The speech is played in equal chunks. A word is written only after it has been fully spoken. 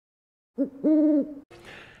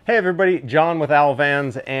Hey everybody, John with Owl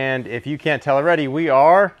Vans, and if you can't tell already, we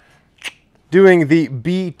are doing the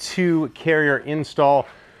B2 carrier install.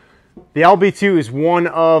 The Owl B2 is one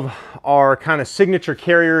of our kind of signature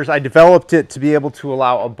carriers. I developed it to be able to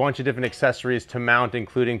allow a bunch of different accessories to mount,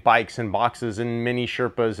 including bikes and boxes and mini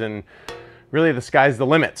Sherpas, and really the sky's the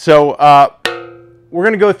limit. So we're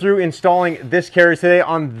gonna go through installing this carrier today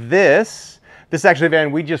on this. This is actually a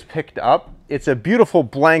van we just picked up. It's a beautiful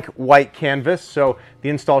blank white canvas, so the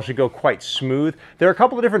install should go quite smooth. There are a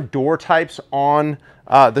couple of different door types on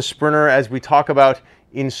the Sprinter as we talk about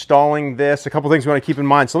installing this. A couple of things we want to keep in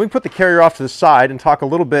mind. So let me put the carrier off to the side and talk a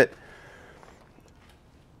little bit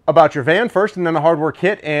about your van first, and then the hardware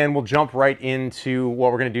kit, and we'll jump right into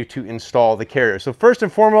what we're going to do to install the carrier. So first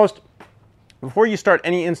and foremost, before you start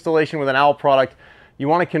any installation with an Owl product, you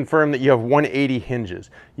want to confirm that you have 180 hinges.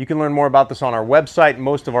 You can learn more about this on our website.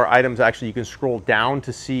 Most of our items, actually, you can scroll down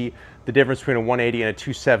to see the difference between a 180 and a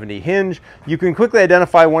 270 hinge. You can quickly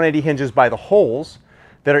identify 180 hinges by the holes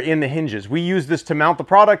that are in the hinges. We use this to mount the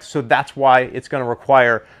product, so that's why it's going to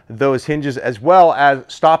require those hinges, as well as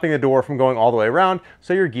stopping the door from going all the way around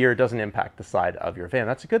so your gear doesn't impact the side of your van.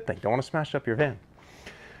 That's a good thing. Don't want to smash up your van.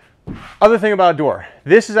 Other thing about a door.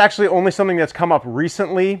 This is actually only something that's come up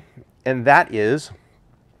recently, and that is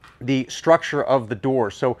the structure of the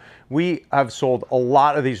door. So we have sold a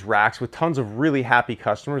lot of these racks with tons of really happy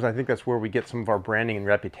customers. I think that's where we get some of our branding and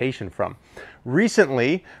reputation from.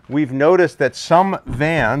 Recently, we've noticed that some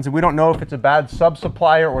vans, and we don't know if it's a bad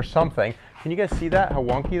sub-supplier or something. Can you guys see that, how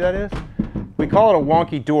wonky that is? We call it a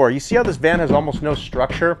wonky door. You see how this van has almost no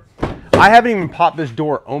structure? I haven't even popped this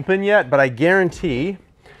door open yet, but I guarantee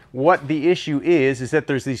what the issue is that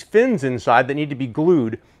there's these fins inside that need to be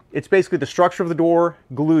glued. It's basically the structure of the door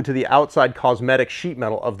glued to the outside cosmetic sheet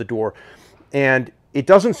metal of the door. And it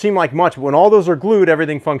doesn't seem like much, but when all those are glued,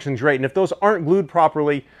 everything functions great. And if those aren't glued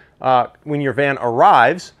properly when your van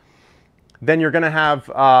arrives, then you're gonna have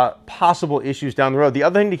possible issues down the road. The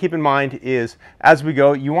other thing to keep in mind is, as we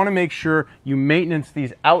go, you wanna make sure you maintenance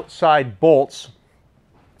these outside bolts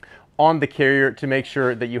on the carrier to make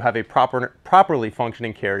sure that you have a properly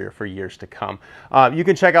functioning carrier for years to come. You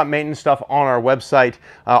can check out maintenance stuff on our website.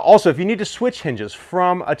 Also, if you need to switch hinges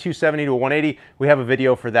from a 270 to a 180, we have a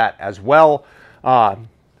video for that as well.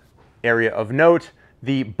 Area of note,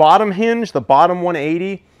 the bottom hinge, the bottom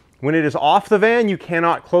 180, when it is off the van, you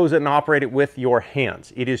cannot close it and operate it with your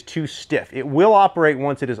hands. It is too stiff. It will operate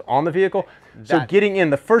once it is on the vehicle. So getting in,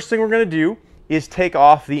 the first thing we're gonna do is take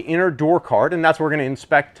off the inner door card, and that's what we're going to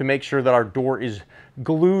inspect to make sure that our door is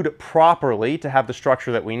glued properly to have the structure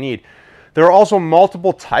that we need. There are also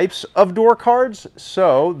multiple types of door cards,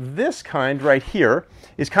 so this kind right here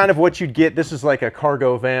is kind of what you'd get. This is like a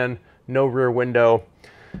cargo van, no rear window.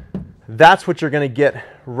 That's what you're going to get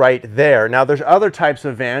right there. Now there's other types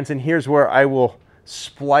of vans, and here's where I will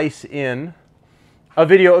splice in a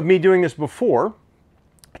video of me doing this before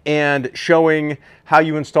and showing how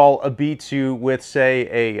you install a B2 with,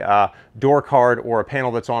 say, a door card or a panel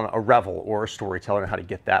that's on a Revel or a Storyteller, and how to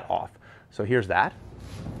get that off. So here's that.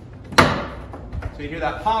 So you hear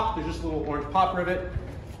that pop, there's just a little orange pop rivet.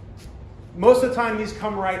 Most of the time these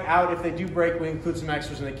come right out. If they do break, we include some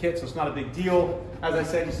extras in the kit, so it's not a big deal. As I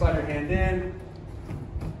said, you slide your hand in.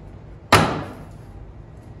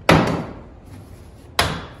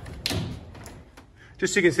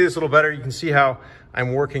 Just so you can see this a little better, you can see how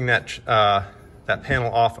I'm working that that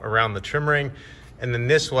panel off around the trim ring. And then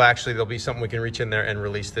this will actually, there'll be something we can reach in there and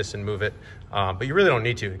release this and move it. But you really don't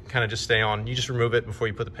need to, kind of just stay on. You just remove it before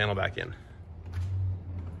you put the panel back in.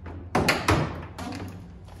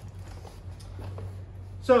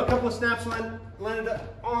 So a couple of snaps landed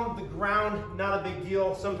on the ground, not a big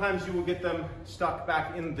deal. Sometimes you will get them stuck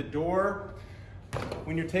back in the door.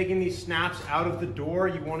 When you're taking these snaps out of the door,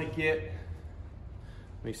 you want to get,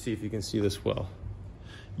 let me see if you can see this well.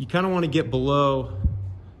 You kind of want to get below,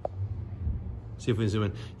 see if we can zoom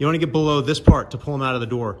in. You want to get below this part to pull them out of the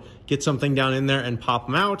door. Get something down in there and pop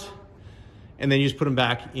them out. And then you just put them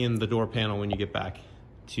back in the door panel when you get back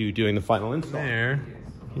to doing the final install. There,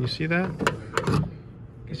 can you see that?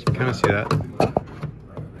 I guess you can kind of see that.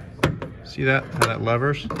 See that, how that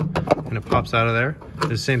levers and it pops out of there.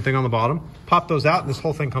 The same thing on the bottom. Pop those out and this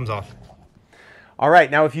whole thing comes off. All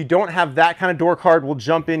right, now if you don't have that kind of door card, we'll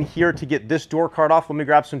jump in here to get this door card off. Let me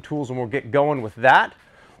grab some tools and we'll get going with that.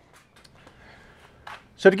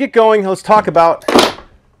 So to get going, let's talk about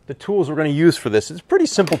the tools we're going to use for this. It's pretty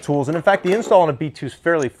simple tools, and in fact, the install on a B2 is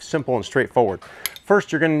fairly simple and straightforward.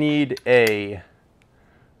 First, you're going to need a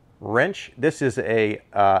wrench. This is a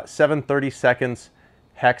 7/32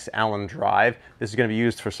 hex Allen drive. This is going to be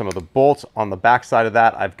used for some of the bolts. On the back side of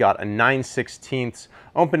that, I've got a 9/16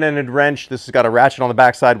 open-ended wrench. This has got a ratchet on the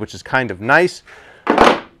back side, which is kind of nice.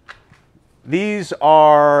 These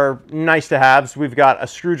are nice to have. So we've got a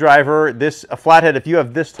screwdriver, a flathead. If you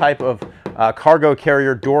have this type of cargo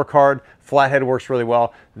carrier door card, flathead works really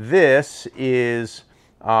well. This is,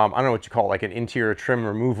 I don't know what you call it, like an interior trim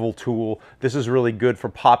removal tool. This is really good for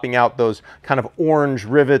popping out those kind of orange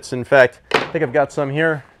rivets. In fact, I think I've got some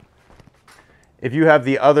here. If you have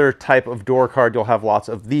the other type of door card, you'll have lots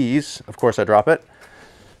of these. Of course, I drop it.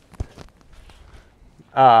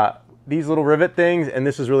 These little rivet things, and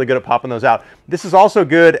this is really good at popping those out. This is also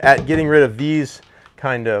good at getting rid of these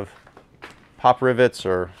kind of pop rivets.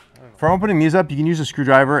 Or for opening these up, you can use a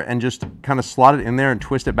screwdriver and just kind of slot it in there and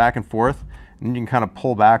twist it back and forth, and then you can kind of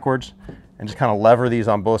pull backwards and just kind of lever these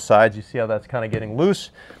on both sides. You see how that's kind of getting loose,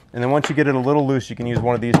 and then once you get it a little loose, you can use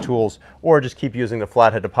one of these tools or just keep using the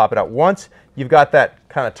flathead to pop it out. Once you've got that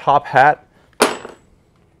kind of top hat,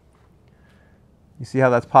 you see how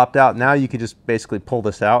that's popped out? Now you can just basically pull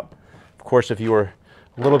this out. Of course, if you were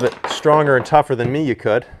a little bit stronger and tougher than me, you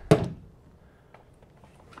could.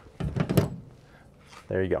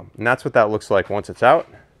 There you go. And that's what that looks like once it's out.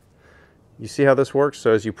 You see how this works?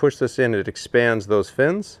 So as you push this in, it expands those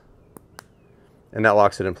fins, and that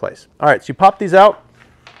locks it in place. All right, so you pop these out.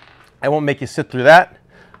 I won't make you sit through that.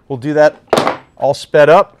 We'll do that all sped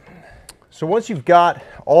up. So once you've got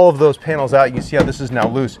all of those panels out, you see how this is now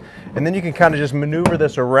loose. And then you can kind of just maneuver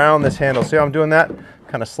this around this handle. See how I'm doing that?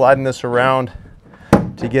 Kind of sliding this around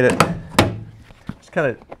to get it, just kind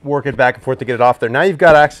of work it back and forth to get it off there. Now you've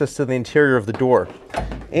got access to the interior of the door.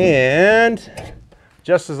 And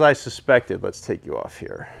just as I suspected, let's take you off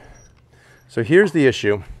here. So here's the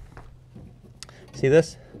issue. See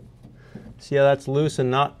this? See how that's loose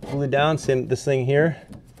and not glued down? Same this thing here.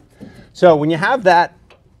 So when you have that,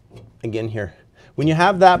 again here, when you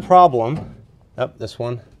have that problem, this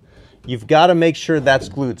one, you've got to make sure that's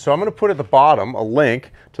glued. So I'm going to put at the bottom a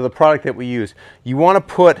link to the product that we use. You want to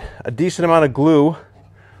put a decent amount of glue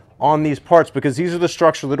on these parts because these are the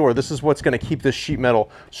structure of the door. This is what's going to keep this sheet metal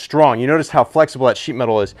strong. You notice how flexible that sheet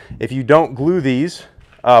metal is. If you don't glue these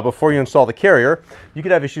before you install the carrier, you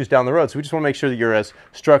could have issues down the road. So we just want to make sure that you're as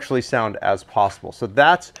structurally sound as possible. So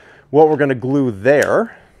that's what we're going to glue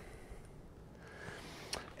there.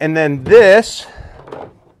 And then this,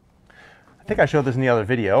 I think I showed this in the other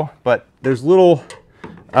video, but there's a little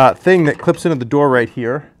thing that clips into the door right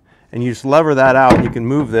here, and you just lever that out and you can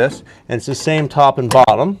move this, and it's the same top and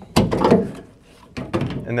bottom,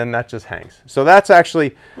 and then that just hangs. So that's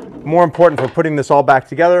actually more important for putting this all back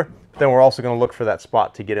together. Then we're also going to look for that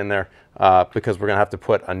spot to get in there because we're going to have to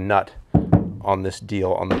put a nut on this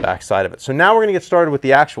deal on the back side of it. So now we're going to get started with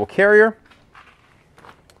the actual carrier.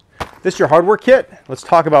 This is your hardware kit. Let's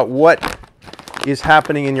talk about what is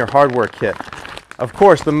happening in your hardware kit. Of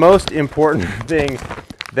course, the most important thing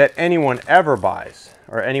that anyone ever buys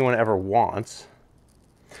or anyone ever wants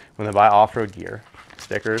when they buy off-road gear,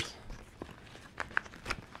 stickers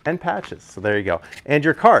and patches. So there you go. And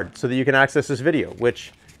your card so that you can access this video,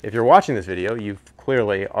 which if you're watching this video, you've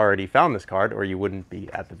clearly already found this card or you wouldn't be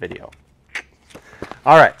at the video.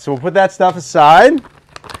 All right, so we'll put that stuff aside.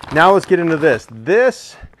 Now let's get into this.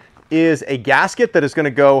 This is a gasket that is going to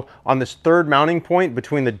go on this third mounting point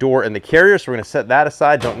between the door and the carrier. So we're going to set that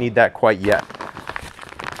aside. Don't need that quite yet.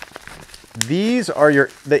 These are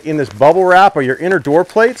in this bubble wrap are your inner door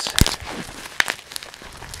plates.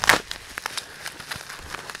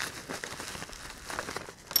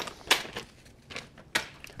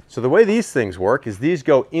 So the way these things work is these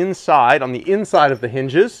go inside, on the inside of the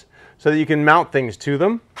hinges, so that you can mount things to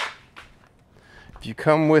them. If you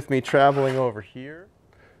come with me traveling over here,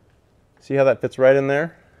 see how that fits right in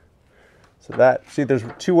there? So that, see there's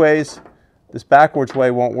two ways. This backwards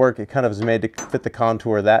way won't work. It kind of is made to fit the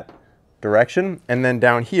contour that direction. And then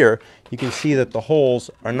down here, you can see that the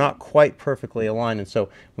holes are not quite perfectly aligned. And so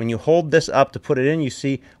when you hold this up to put it in, you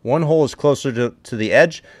see one hole is closer to the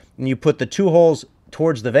edge, and you put the two holes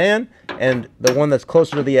towards the van, and the one that's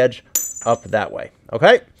closer to the edge up that way.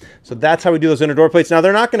 Okay? So that's how we do those inner door plates. Now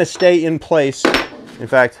they're not going to stay in place. In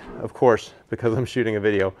fact, of course, because I'm shooting a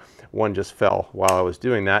video, one just fell while I was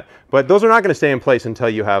doing that. But those are not going to stay in place until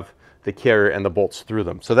you have the carrier and the bolts through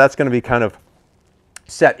them. So that's going to be kind of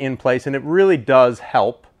set in place, and it really does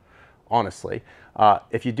help, honestly.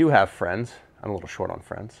 If you do have friends, I'm a little short on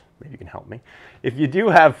friends, maybe you can help me. If you do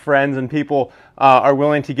have friends and people are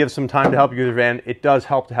willing to give some time to help you with your van, it does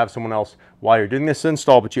help to have someone else while you're doing this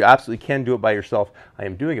install, but you absolutely can do it by yourself. I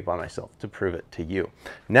am doing it by myself to prove it to you.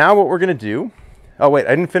 Now what we're going to do, oh wait,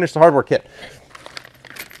 I didn't finish the hardware kit.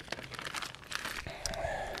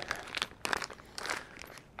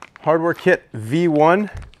 hardware kit V1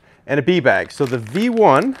 and a B bag. So the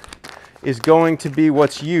V1 is going to be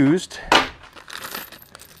what's used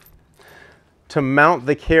to mount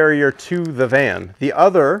the carrier to the van. The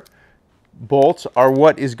other bolts are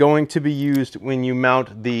what is going to be used when you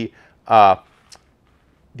mount the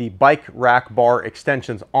bike rack bar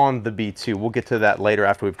extensions on the B2. We'll get to that later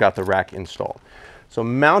after we've got the rack installed. So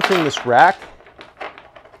mounting this rack,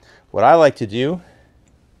 what I like to do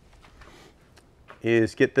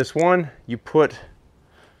is get this one,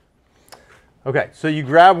 okay, so you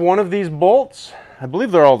grab one of these bolts. I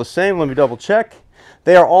believe they're all the same. Let me double check.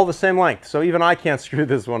 They are all the same length, so even I can't screw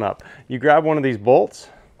this one up. You grab one of these bolts,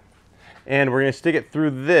 and we're going to stick it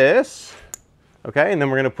through this, okay, and then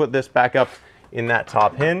we're going to put this back up in that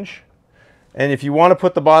top hinge. And if you want to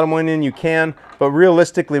put the bottom one in, you can, but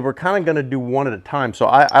realistically, we're kind of going to do one at a time. So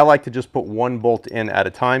I like to just put one bolt in at a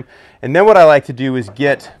time. And then what I like to do is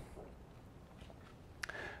get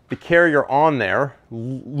the carrier on there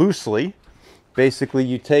loosely. Basically,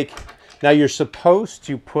 you take, now you're supposed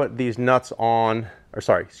to put these nuts on, or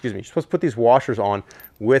sorry, excuse me, you're supposed to put these washers on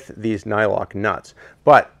with these nylock nuts.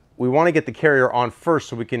 But we want to get the carrier on first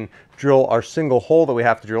so we can drill our single hole that we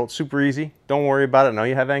have to drill. It's super easy. Don't worry about it. I know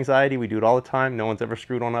you have anxiety. We do it all the time. No one's ever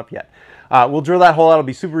screwed one up yet. We'll drill that hole out. It'll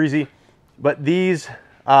be super easy. But these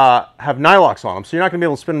have nylocks on them, so you're not going to be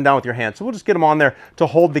able to spin them down with your hand. So we'll just get them on there to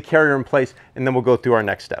hold the carrier in place, and then we'll go through our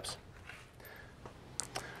next steps.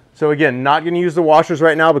 So again, not going to use the washers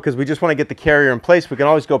right now because we just want to get the carrier in place. We can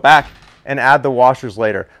always go back and add the washers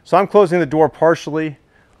later. So I'm closing the door partially.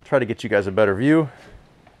 Try to get you guys a better view.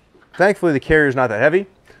 Thankfully, the carrier is not that heavy,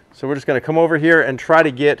 so we're just going to come over here and try to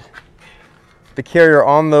get the carrier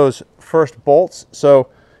on those first bolts. So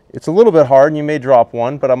it's a little bit hard, and you may drop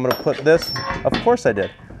one, but I'm going to put this, of course I did.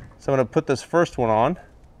 So I'm going to put this first one on.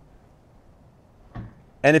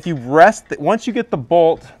 And if you rest, once you get the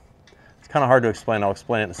bolt, it's kind of hard to explain. I'll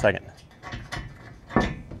explain it in a second.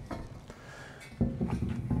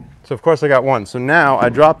 So of course I got one. So now I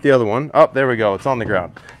dropped the other one. Oh, there we go. It's on the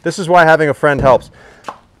ground. This is why having a friend helps.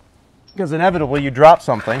 Because inevitably you drop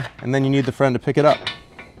something and then you need the friend to pick it up.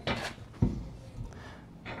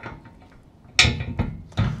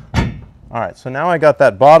 All right, so now I got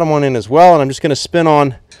that bottom one in as well, and I'm just going to spin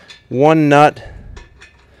on one nut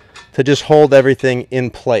to just hold everything in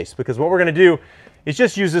place. Because what we're going to do is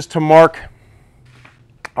just use this to mark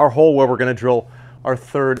our hole where we're going to drill our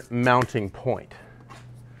third mounting point.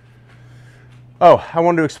 Oh, I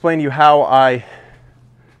wanted to explain to you how I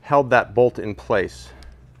held that bolt in place.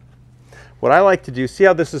 What I like to do, see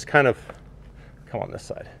how this is kind of, come on this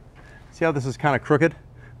side. See how this is kind of crooked?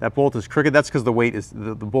 That bolt is crooked. That's because the weight is,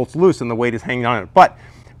 the bolt's loose and the weight is hanging on it. But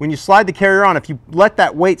when you slide the carrier on, if you let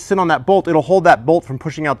that weight sit on that bolt, it'll hold that bolt from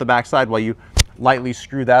pushing out the backside while you lightly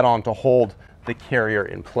screw that on to hold the carrier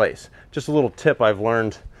in place. Just a little tip I've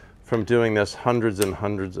learned from doing this hundreds and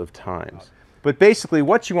hundreds of times. But basically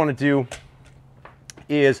what you want to do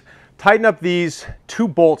is tighten up these two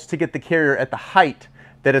bolts to get the carrier at the height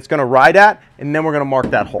that it's going to ride at, and then we're going to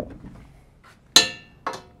mark that hole.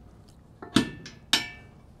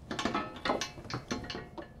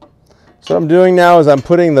 So what I'm doing now is I'm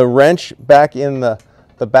putting the wrench back in the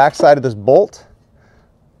back side of this bolt,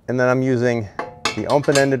 and then I'm using the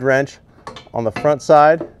open-ended wrench on the front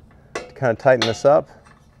side to kind of tighten this up.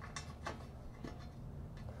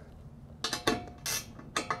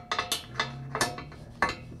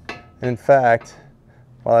 And in fact,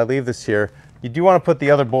 while I leave this here, you do want to put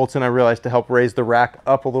the other bolts in, I realize, to help raise the rack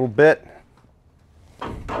up a little bit.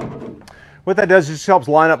 What that does is just helps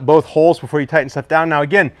line up both holes before you tighten stuff down. Now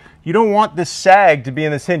again, you don't want this sag to be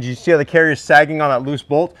in this hinge. You see how the carrier is sagging on that loose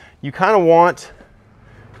bolt? You kind of want,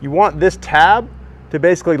 this tab to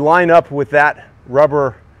basically line up with that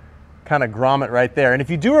rubber kind of grommet right there. And if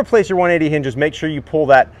you do replace your 180 hinges, make sure you pull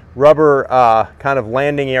that rubber kind of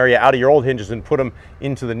landing area out of your old hinges and put them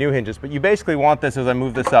into the new hinges. But you basically want this, as I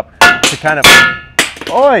move this up, to kind of,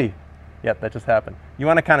 oi! Yep, that just happened. You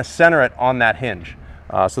want to kind of center it on that hinge.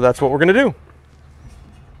 So that's what we're going to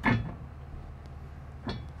do.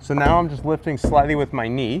 So now I'm just lifting slightly with my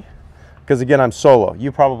knee, because again, I'm solo.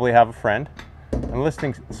 You probably have a friend. I'm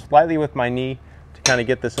lifting slightly with my knee to kind of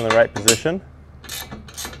get this in the right position.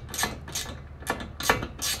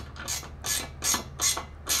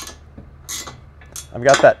 I've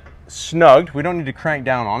got that snugged. We don't need to crank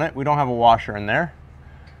down on it. We don't have a washer in there.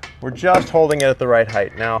 We're just holding it at the right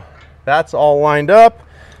height. Now, that's all lined up.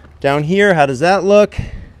 Down here, how does that look?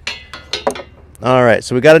 All right,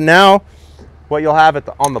 so we got it now. What you'll have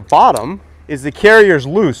on the bottom is the carrier's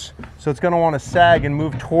loose, so it's going to want to sag and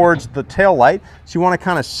move towards the tail light. So you want to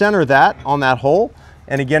kind of center that on that hole,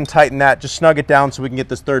 and again tighten that, just snug it down so we can get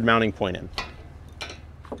this third mounting point in.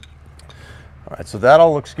 All right, so that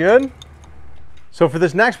all looks good. So for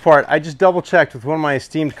this next part, I just double checked with one of my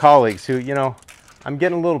esteemed colleagues who, you know, I'm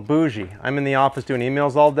getting a little bougie. I'm in the office doing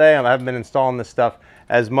emails all day. I haven't been installing this stuff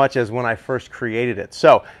as much as when I first created it.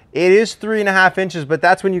 So it is 3.5 inches, but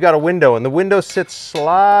that's when you got a window, and the window sits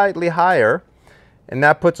slightly higher, and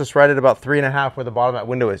that puts us right at about 3.5 where the bottom of that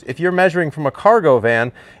window is. If you're measuring from a cargo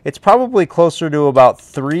van, it's probably closer to about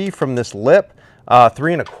 3 from this lip,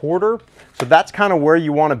 3.25. So that's kind of where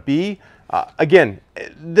you want to be. Again,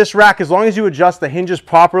 this rack, as long as you adjust the hinges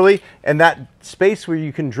properly, and that space where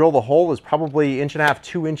you can drill the hole is probably 1.5 to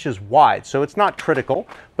 2 inches wide. So it's not critical,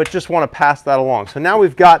 but just want to pass that along. So now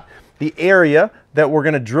we've got the area that we're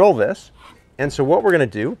going to drill this. And so what we're going to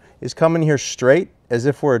do is come in here straight as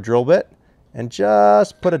if we're a drill bit and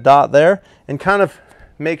just put a dot there and kind of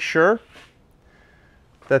make sure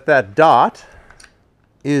that that dot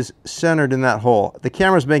is centered in that hole. The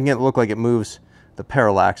camera's making it look like it moves the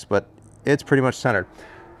parallax, but it's pretty much centered.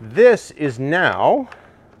 This is now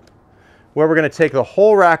where we're going to take the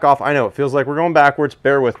whole rack off. I know it feels like we're going backwards,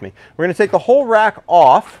 bear with me. We're going to take the whole rack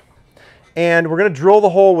off, and we're going to drill the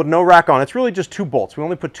hole with no rack on. It's really just 2 bolts. We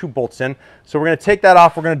only put 2 bolts in. So we're going to take that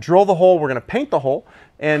off, we're going to drill the hole, we're going to paint the hole,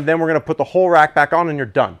 and then we're going to put the whole rack back on, and you're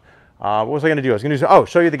done. What was I going to do? I was going to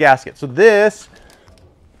show you the gasket. So this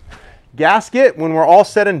gasket, when we're all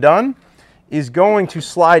said and done, is going to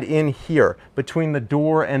slide in here between the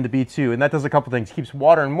door and the B2, and that does a couple things. It keeps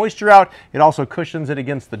water and moisture out. It also cushions it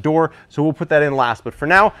against the door, so we'll put that in last. But for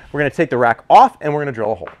now, we're going to take the rack off and we're going to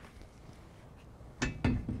drill a hole.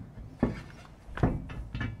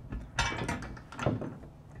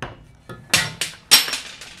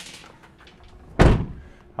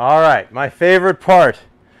 All right, my favorite part,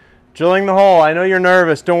 drilling the hole. I know you're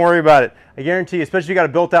nervous, don't worry about it. I guarantee you, especially if you got a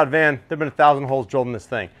built out van, there've been 1,000 holes drilled in this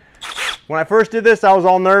thing. When I first did this, I was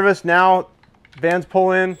all nervous. Now, vans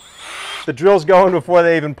pull in, the drill's going before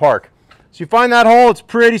they even park. So you find that hole, it's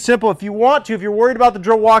pretty simple. If you want to, if you're worried about the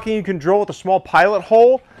drill walking, you can drill with a small pilot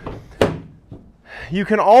hole. You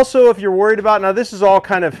can also, if you're worried about, now this is all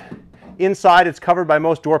kind of inside, it's covered by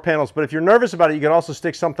most door panels, but if you're nervous about it, you can also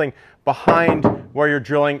stick something behind where you're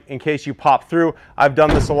drilling in case you pop through. I've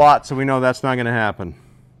done this a lot, so we know that's not going to happen.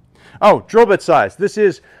 Oh, drill bit size. This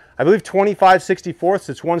is, I believe, 25/64.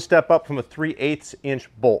 It's one step up from a 3/8 inch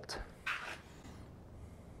bolt.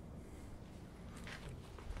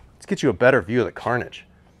 Let's get you a better view of the carnage.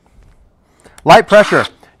 Light pressure.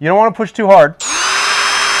 You don't want to push too hard.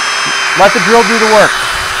 Let the drill do the work.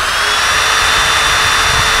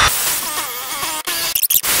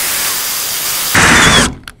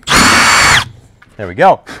 There we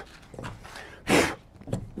go.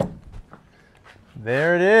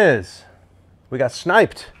 There it is. We got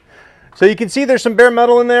sniped. So you can see there's some bare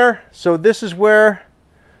metal in there. So this is where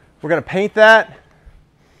we're going to paint that.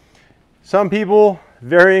 Some people,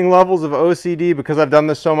 varying levels of OCD, because I've done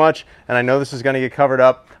this so much and I know this is going to get covered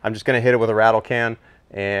up, I'm just going to hit it with a rattle can,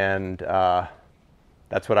 and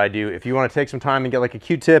that's what I do. If you want to take some time and get like a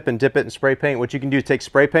Q-tip and dip it in spray paint, what you can do is take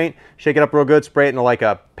spray paint, shake it up real good, spray it into like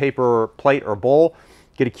a paper plate or bowl,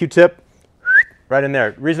 get a Q-tip right in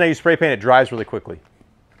there. The reason I use spray paint, it dries really quickly.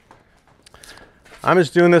 I'm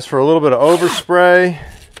just doing this for a little bit of overspray.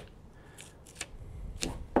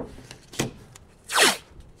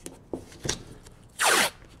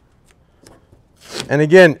 And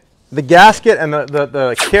again, the gasket and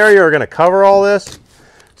the carrier are going to cover all this,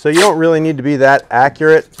 so you don't really need to be that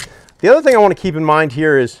accurate. The other thing I want to keep in mind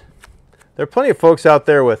here is there are plenty of folks out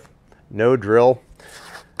there with no drill.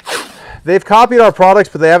 They've copied our products,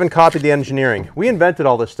 but they haven't copied the engineering. We invented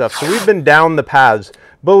all this stuff, so we've been down the paths.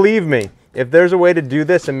 Believe me, if there's a way to do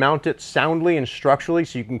this and mount it soundly and structurally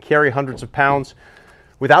so you can carry hundreds of pounds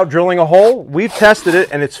without drilling a hole, we've tested it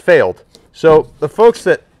and it's failed. So the folks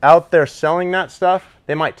that out there selling that stuff,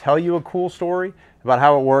 they might tell you a cool story about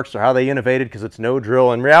how it works or how they innovated because it's no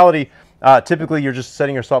drill. In reality, typically you're just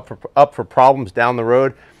setting yourself up for problems down the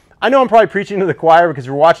road. I know I'm probably preaching to the choir because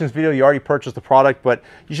you're watching this video, you already purchased the product, but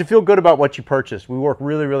you should feel good about what you purchased. We work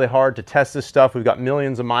really, really hard to test this stuff. We've got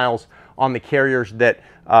millions of miles on the carriers that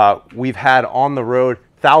we've had on the road.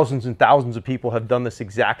 Thousands and thousands of people have done this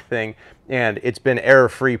exact thing, and it's been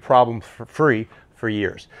error-free, problem-free for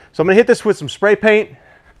years. So I'm going to hit this with some spray paint.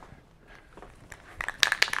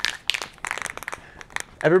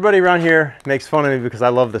 Everybody around here makes fun of me because I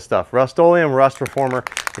love this stuff. Rust-Oleum Rust Reformer.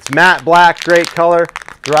 It's matte black, great color,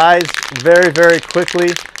 dries very, very quickly.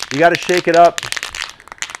 You got to shake it up.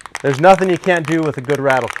 There's nothing you can't do with a good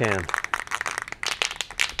rattle can.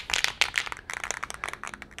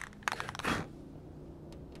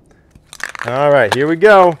 All right, here we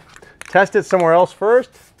go. Test it somewhere else first.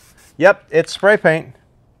 Yep, it's spray paint.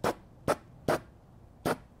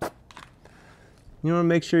 You want to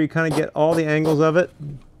make sure you kind of get all the angles of it.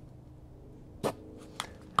 And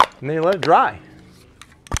then you let it dry.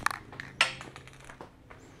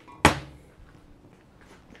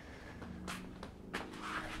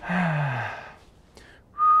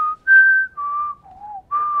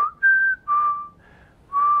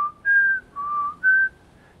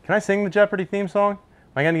 Can I sing the Jeopardy theme song? Am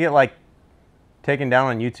I going to get like taken down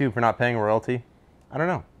on YouTube for not paying a royalty? I don't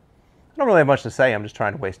know. I don't really have much to say. I'm just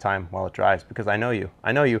trying to waste time while it dries because I know you.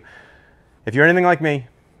 I know you. If you're anything like me,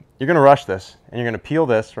 you're going to rush this and you're going to peel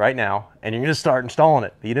this right now and you're going to start installing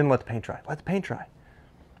it. But you didn't let the paint dry. Let the paint dry.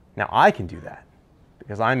 Now I can do that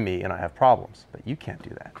because I'm me and I have problems, but you can't do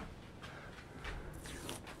that.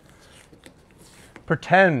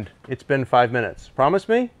 Pretend it's been 5 minutes. Promise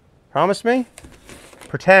me? Promise me?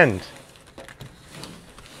 Pretend.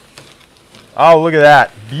 Oh, look at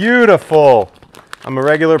that. Beautiful. I'm a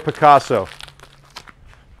regular Picasso.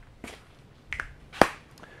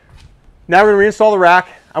 Now we're going to reinstall the rack.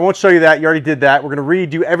 I won't show you that. You already did that. We're going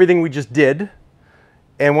to redo everything we just did.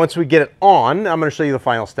 And once we get it on, I'm going to show you the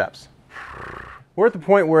final steps. We're at the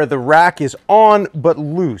point where the rack is on but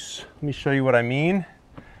loose. Let me show you what I mean.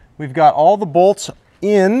 We've got all the bolts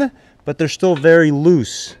in, but they're still very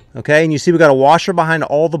loose. Okay, and you see we got a washer behind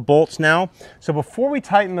all the bolts now. So before we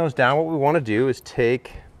tighten those down, what we want to do is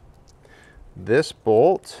take this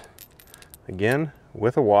bolt, again,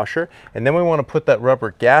 with a washer, and then we want to put that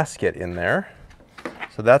rubber gasket in there.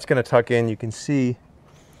 So that's going to tuck in. You can see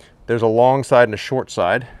there's a long side and a short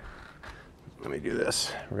side. Let me do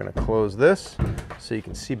this. We're going to close this so you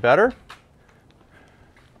can see better.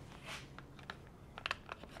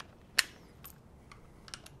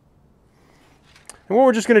 And what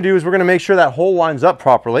we're just going to do is we're going to make sure that hole lines up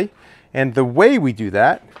properly. And the way we do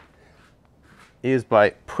that is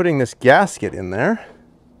by putting this gasket in there.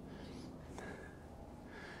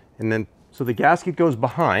 And then, so the gasket goes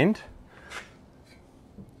behind.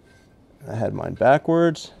 I had mine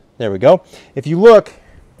backwards. There we go. If you look,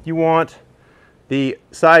 you want the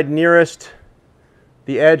side nearest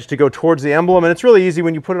the edge to go towards the emblem. And it's really easy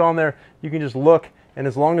when you put it on there. You can just look, and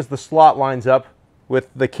as long as the slot lines up with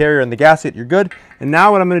the carrier and the gasket, you're good. And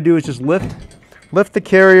now what I'm going to do is just lift the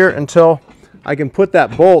carrier until I can put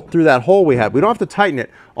that bolt through that hole we had. We don't have to tighten it.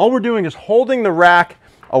 All we're doing is holding the rack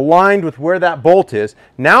aligned with where that bolt is.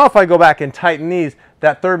 Now if I go back and tighten these,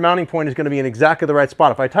 that third mounting point is going to be in exactly the right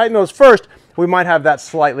spot. If I tighten those first, we might have that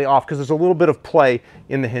slightly off because there's a little bit of play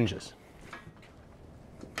in the hinges.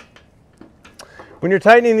 When you're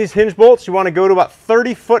tightening these hinge bolts, you want to go to about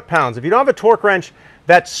 30 foot-pounds. If you don't have a torque wrench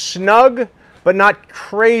that's snug but not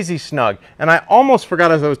crazy snug, and I almost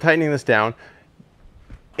forgot as I was tightening this down,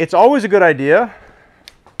 it's always a good idea,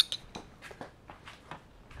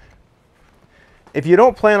 if you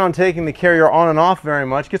don't plan on taking the carrier on and off very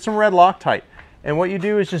much, get some red Loctite. And what you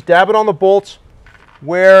do is just dab it on the bolts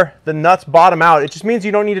where the nuts bottom out. It just means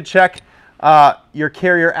you don't need to check your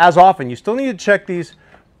carrier as often. You still need to check these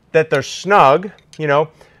that they're snug, you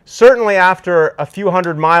know. Certainly after a few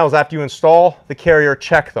hundred miles after you install the carrier,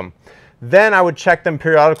 check them. Then I would check them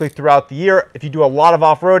periodically throughout the year. If you do a lot of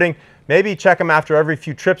off-roading, maybe check them after every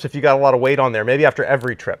few trips if you got a lot of weight on there, maybe after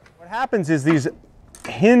every trip. What happens is these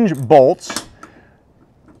hinge bolts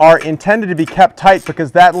are intended to be kept tight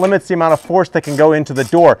because that limits the amount of force that can go into the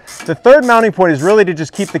door. The third mounting point is really to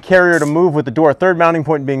just keep the carrier to move with the door. Third mounting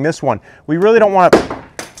point being this one. We really don't want to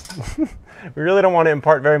we really don't want to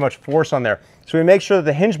impart very much force on there. So we make sure that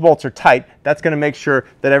the hinge bolts are tight. That's going to make sure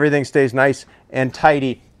that everything stays nice and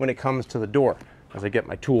tidy when it comes to the door. As I get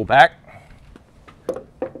my tool back.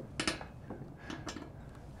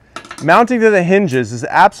 Mounting to the hinges is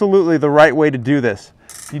absolutely the right way to do this.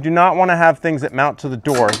 You do not want to have things that mount to the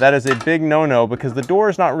door. That is a big no-no because the door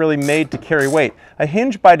is not really made to carry weight. A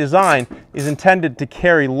hinge by design is intended to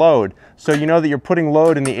carry load. So you know that you're putting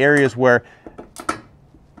load in the areas where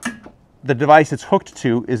the device it's hooked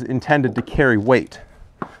to is intended to carry weight.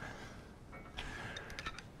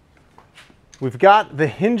 We've got the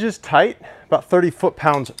hinges tight, about 30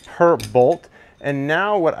 foot-pounds per bolt. And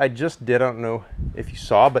now what I just did, I don't know if you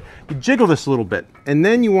saw, but you jiggle this a little bit. And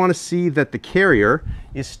then you want to see that the carrier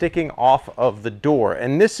is sticking off of the door.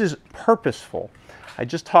 And this is purposeful. I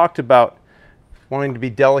just talked about wanting to be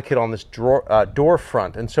delicate on this door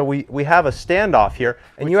front. And so we have a standoff here,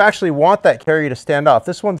 and you actually want that carrier to stand off.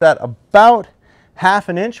 This one's at about ½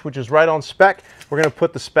 an inch, which is right on spec. We're going to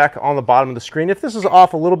put the spec on the bottom of the screen. If this is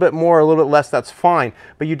off a little bit more or a little bit less, that's fine.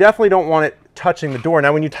 But you definitely don't want it touching the door.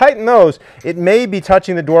 Now when you tighten those, it may be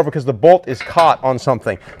touching the door because the bolt is caught on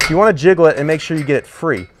something. So you want to jiggle it and make sure you get it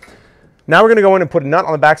free. Now we're going to go in and put a nut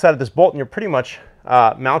on the back side of this bolt, and you're pretty much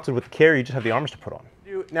mounted with the carrier. You just have the arms to put on.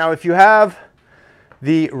 Now if you have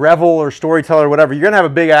the Revel or Storyteller or whatever, you're going to have a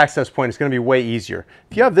big access point. It's going to be way easier.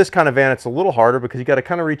 If you have this kind of van, it's a little harder because you got to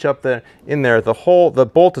kind of reach up in there. The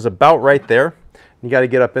bolt is about right there. You got to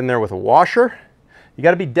get up in there with a washer. You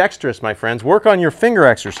got to be dexterous, my friends. Work on your finger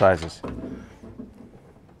exercises.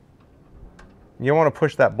 You don't want to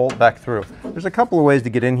push that bolt back through. There's a couple of ways to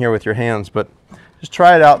get in here with your hands, but just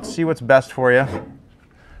try it out, see what's best for you.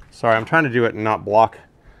 Sorry, I'm trying to do it and not block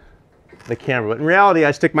the camera, but in reality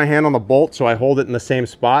I stick my hand on the bolt so I hold it in the same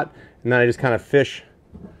spot, and then I just kind of fish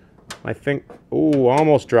my finger. Ooh,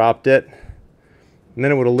 almost dropped it. And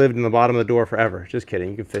then it would have lived in the bottom of the door forever. Just kidding,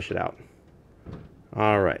 you can fish it out.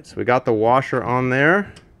 All right, so we got the washer on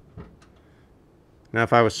there. Now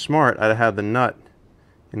if I was smart, I'd have had the nut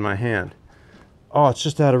in my hand. Oh, it's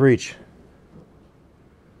just out of reach.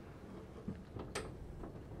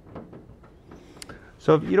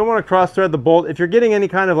 So if you don't want to cross thread the bolt, if you're getting any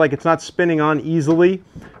kind of like it's not spinning on easily,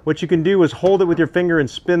 what you can do is hold it with your finger and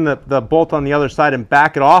spin the bolt on the other side and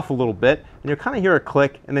back it off a little bit, and you'll kind of hear a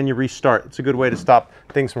click, and then you restart. It's a good way to stop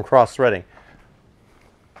things from cross threading.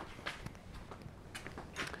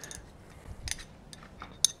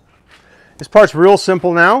 This part's real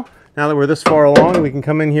simple now. Now that we're this far along, we can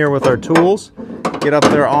come in here with our tools, get up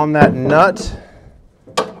there on that nut.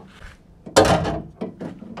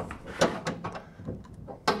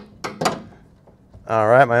 All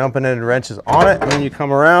right, my open-ended wrench is on it, and then you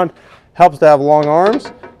come around. Helps to have long arms,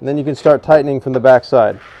 and then you can start tightening from the back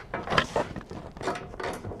side.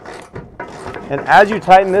 And as you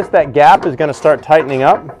tighten this, that gap is going to start tightening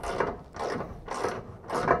up.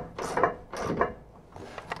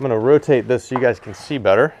 I'm going to rotate this so you guys can see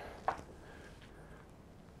better.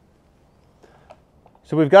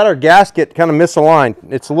 So we've got our gasket kind of misaligned.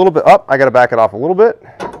 It's a little bit up. I got to back it off a little bit.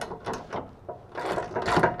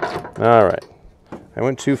 All right. I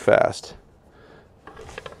went too fast.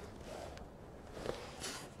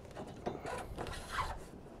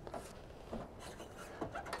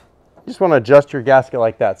 You just want to adjust your gasket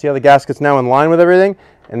like that. See how the gasket's now in line with everything?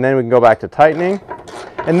 And then we can go back to tightening.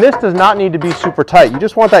 And this does not need to be super tight. You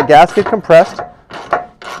just want that gasket compressed.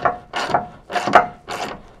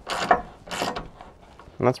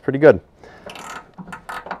 And that's pretty good.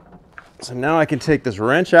 So now I can take this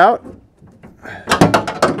wrench out.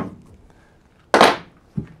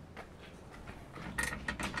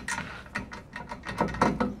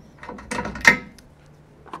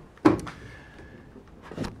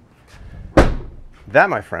 That,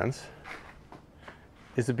 my friends,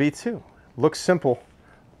 is a B2. Looks simple,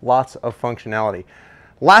 lots of functionality.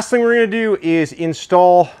 Last thing we're going to do is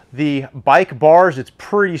install the bike bars. It's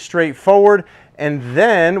pretty straightforward. And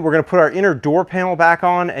then we're going to put our inner door panel back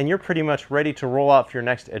on, and you're pretty much ready to roll out for your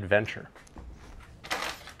next adventure.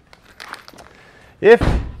 If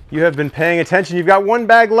you have been paying attention, you've got one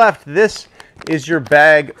bag left. This is your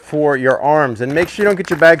bag for your arms. And make sure you don't get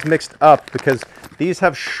your bags mixed up because these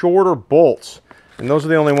have shorter bolts. And those are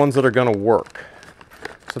the only ones that are going to work.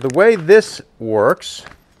 So the way this works,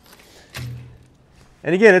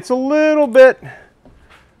 and again, it's a little bit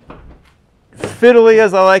fiddly,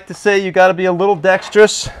 as I like to say. You got to be a little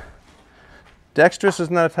dexterous. Dexterous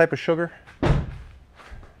isn't that a type of sugar?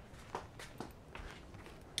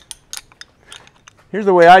 Here's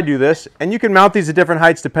the way I do this, and you can mount these at different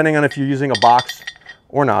heights depending on if you're using a box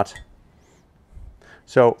or not.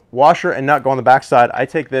 So washer and nut go on the back side. I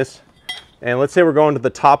take this, and let's say we're going to the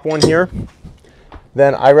top one here.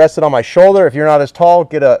 Then I rest it on my shoulder. If you're not as tall,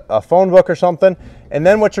 get a phone book or something. And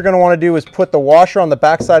then what you're going to want to do is put the washer on the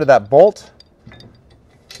back side of that bolt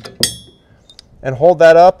and hold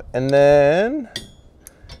that up. And then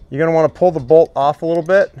you're going to want to pull the bolt off a little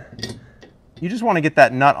bit. You just want to get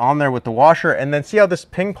that nut on there with the washer. And then see how this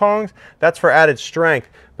ping pongs? That's for added strength.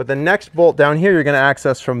 But the next bolt down here, you're going to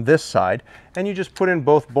access from this side. And you just put in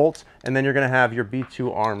both bolts, and then you're going to have your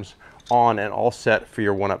B2 arms on and all set for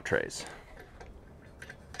your one-up trays.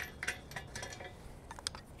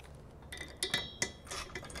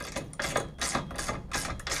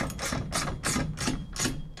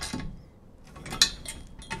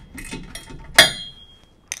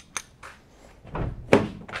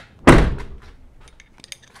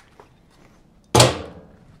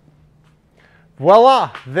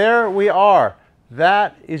 Voila, there we are.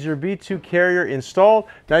 that is your B2 carrier installed.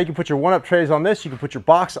 Now you can put your one-up trays on this, you can put your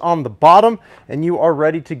box on the bottom, and you are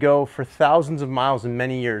ready to go for thousands of miles and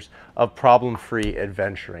many years of problem-free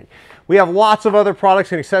adventuring. We have lots of other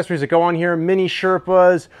products and accessories that go on here, mini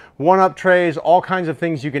Sherpas, one-up trays, all kinds of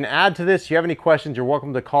things you can add to this. If you have any questions, you're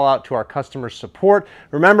welcome to call out to our customer support.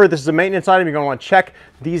 Remember, this is a maintenance item. You're going to want to check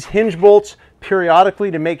these hinge bolts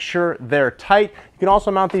periodically to make sure they're tight. You can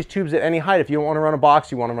also mount these tubes at any height. If you don't want to run a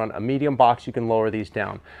box, you want to run a medium box, you can lower these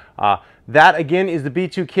down. That again is the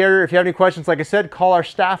B2 carrier. If you have any questions, like I said, call our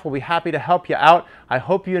staff. We'll be happy to help you out. I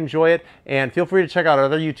hope you enjoy it, and feel free to check out our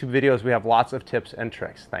other YouTube videos. We have lots of tips and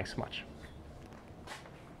tricks. Thanks so much.